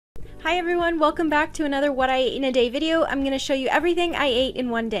Hi everyone, welcome back to another What I Ate in a Day video. I'm going to show you everything I ate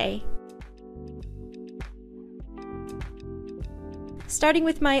in one day. Starting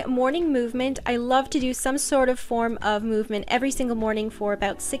with my morning movement, I love to do some sort of form of movement every single morning for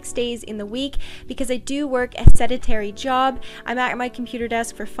about 6 days in the week because I do work a sedentary job. I'm at my computer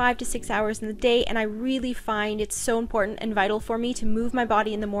desk for 5 to 6 hours in the day, and I really find it's so important and vital for me to move my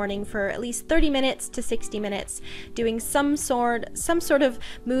body in the morning for at least 30 minutes to 60 minutes, doing some sort of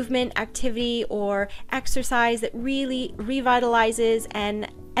movement, activity, or exercise that really revitalizes and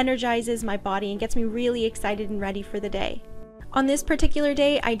energizes my body and gets me really excited and ready for the day. On this particular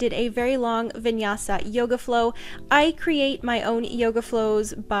day, I did a very long vinyasa yoga flow. I create my own yoga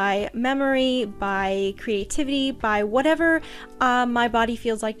flows by memory, by creativity, by whatever my body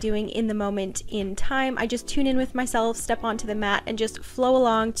feels like doing in the moment in time. I just tune in with myself, step onto the mat, and just flow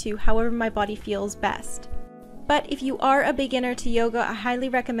along to however my body feels best. But if you are a beginner to yoga, I highly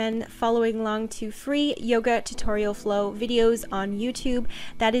recommend following along to free yoga tutorial flow videos on YouTube.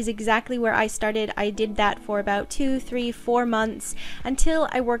 That is exactly where I started. I did that for about 2, 3, 4 months until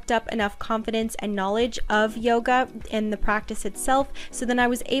I worked up enough confidence and knowledge of yoga and the practice itself, so then I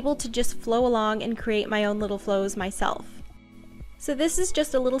was able to just flow along and create my own little flows myself. So this is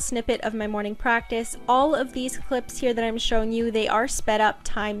just a little snippet of my morning practice. All of these clips here that I'm showing you, they are sped up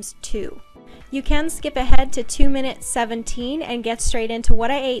times 2. You can skip ahead to 2 minutes 17 and get straight into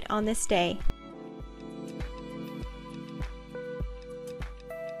what I ate on this day.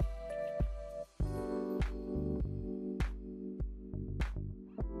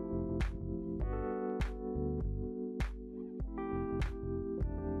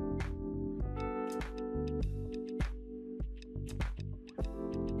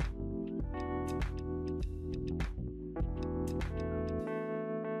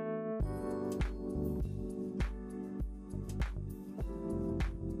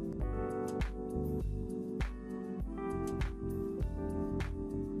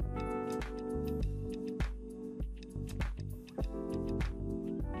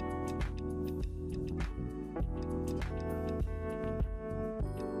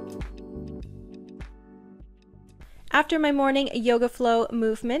 After my morning yoga flow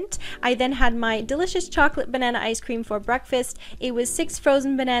movement, I then had my delicious chocolate banana ice cream for breakfast. It was 6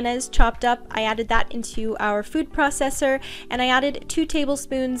 frozen bananas chopped up. I added that into our food processor, and I added 2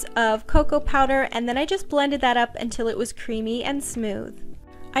 tablespoons of cocoa powder, and then I just blended that up until it was creamy and smooth.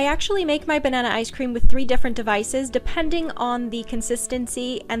 I actually make my banana ice cream with 3 different devices depending on the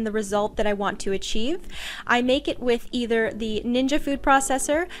consistency and the result that I want to achieve. I make it with either the Ninja food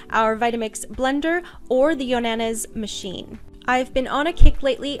processor, our Vitamix blender, or the Yonana's machine. I've been on a kick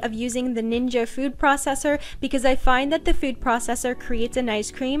lately of using the Ninja food processor because I find that the food processor creates an ice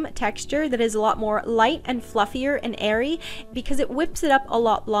cream texture that is a lot more light and fluffier and airy because it whips it up a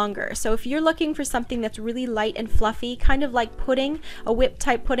lot longer. So if you're looking for something that's really light and fluffy, kind of like pudding, a whip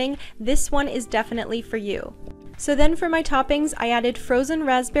type pudding, this one is definitely for you. So then for my toppings, I added frozen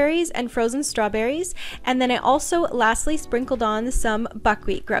raspberries and frozen strawberries, and then I also lastly sprinkled on some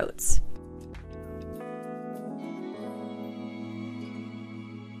buckwheat groats.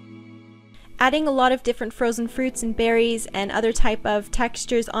 Adding a lot of different frozen fruits and berries and other type of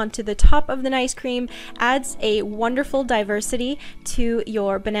textures onto the top of the ice cream adds a wonderful diversity to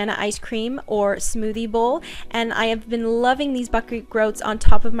your banana ice cream or smoothie bowl, and I have been loving these buckwheat groats on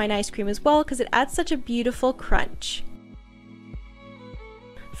top of my ice cream as well because it adds such a beautiful crunch.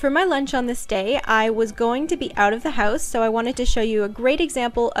 For my lunch on this day, I was going to be out of the house, so I wanted to show you a great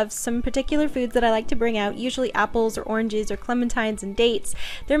example of some particular foods that I like to bring out, usually apples or oranges or clementines and dates.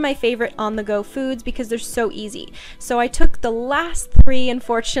 They're my favorite on-the-go foods because they're so easy. So I took the last 3,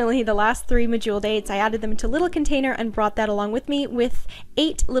 unfortunately, the last 3 medjool dates, I added them into a little container and brought that along with me with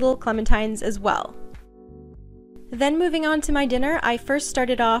 8 little clementines as well. Then moving on to my dinner, I first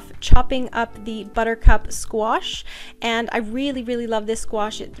started off chopping up the buttercup squash, and I really love this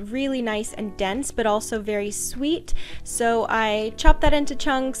squash. It's really nice and dense, but also very sweet. So I chopped that into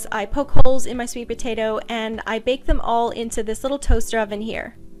chunks, I poke holes in my sweet potato, and I bake them all into this little toaster oven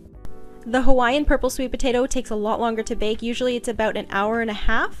here. The Hawaiian purple sweet potato takes a lot longer to bake. Usually it's about an hour and a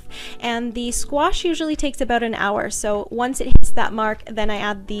half, and the squash usually takes about an hour. So once it hits that mark, then I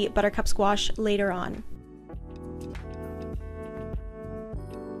add the buttercup squash later on.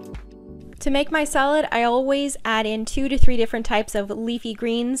 To make my salad, I always add in 2 to 3 different types of leafy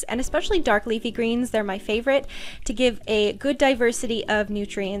greens, and especially dark leafy greens, they're my favorite, to give a good diversity of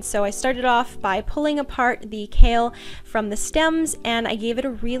nutrients. So I started off by pulling apart the kale from the stems, and I gave it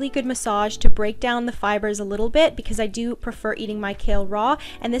a really good massage to break down the fibers a little bit because I do prefer eating my kale raw,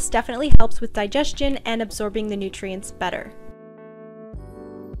 and this definitely helps with digestion and absorbing the nutrients better.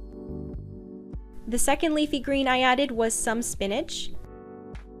 The second leafy green I added was some spinach.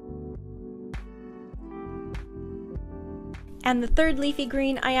 And the third leafy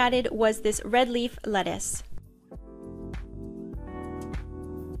green I added was this red leaf lettuce.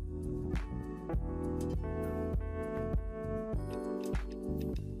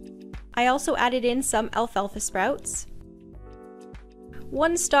 I also added in some alfalfa sprouts,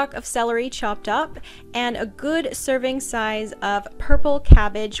 1 stalk of celery chopped up, and a good serving size of purple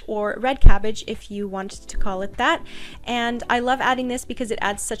cabbage, or red cabbage if you want to call it that. And I love adding this because it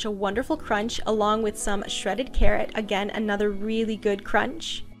adds such a wonderful crunch, along with some shredded carrot, again another really good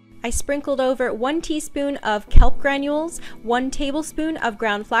crunch. I sprinkled over 1 teaspoon of kelp granules, 1 tablespoon of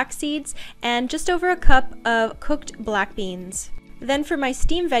ground flax seeds, and just over a cup of cooked black beans. Then for my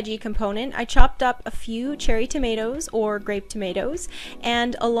steamed veggie component, I chopped up a few cherry tomatoes or grape tomatoes,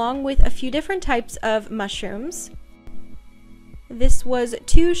 and along with a few different types of mushrooms. This was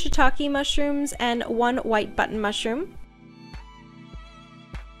 2 shiitake mushrooms and 1 white button mushroom.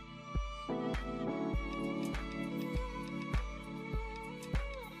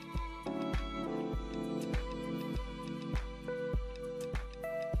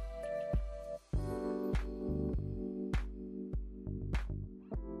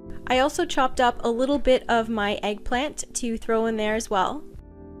 I also chopped up a little bit of my eggplant to throw in there as well.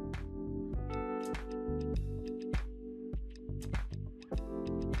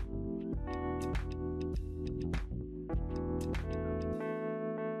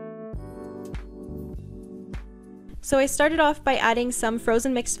 So I started off by adding some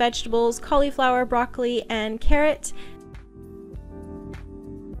frozen mixed vegetables, cauliflower, broccoli, and carrot.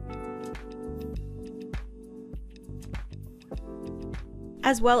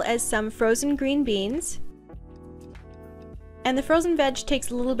 As well as some frozen green beans. And the frozen veg takes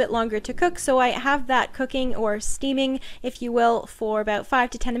a little bit longer to cook, so I have that cooking, or steaming if you will, for about 5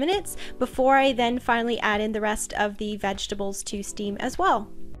 to 10 minutes before I then finally add in the rest of the vegetables to steam as well.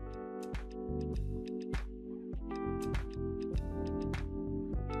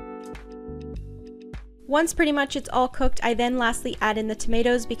 Once pretty much it's all cooked, I then lastly add in the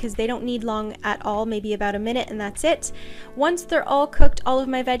tomatoes because they don't need long at all, maybe about a minute, and that's it. Once they're all cooked, all of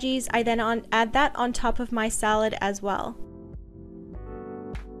my veggies, I then add that on top of my salad as well.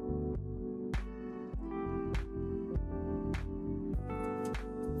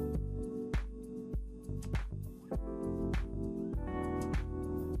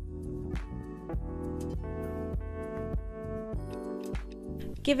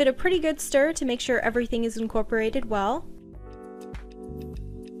 Give it a pretty good stir to make sure everything is incorporated well.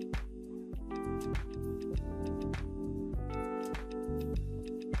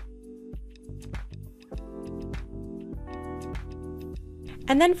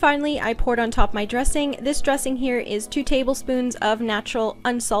 And then finally, I poured on top my dressing. This dressing here is 2 tablespoons of natural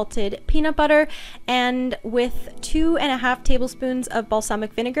unsalted peanut butter, and with 2.5 tablespoons of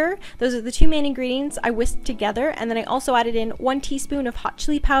balsamic vinegar. Those are the 2 main ingredients I whisked together, and then I also added in 1 teaspoon of hot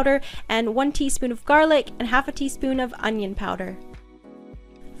chili powder and 1 teaspoon of garlic and half a teaspoon of onion powder.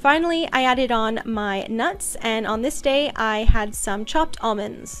 Finally, I added on my nuts, and on this day I had some chopped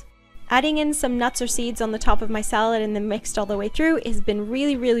almonds. Adding in some nuts or seeds on the top of my salad and then mixed all the way through has been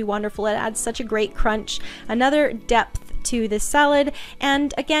really, really wonderful. It adds such a great crunch, another depth to this salad,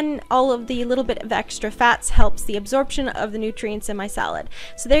 and again, all of the little bit of extra fats helps the absorption of the nutrients in my salad.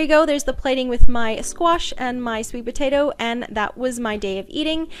 So there you go, there's the plating with my squash and my sweet potato, and that was my day of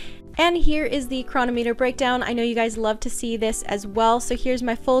eating. And here is the chronometer breakdown. I know you guys love to see this as well, so here's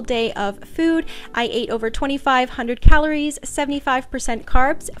my full day of food. I ate over 2,500 calories, 75%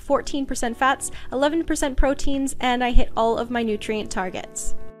 carbs, 14% fats, 11% proteins, and I hit all of my nutrient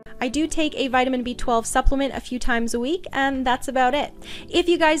targets. I do take a vitamin B12 supplement a few times a week, and that's about it. If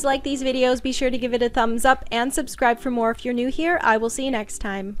you guys like these videos, be sure to give it a thumbs up and subscribe for more if you're new here. I will see you next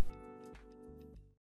time.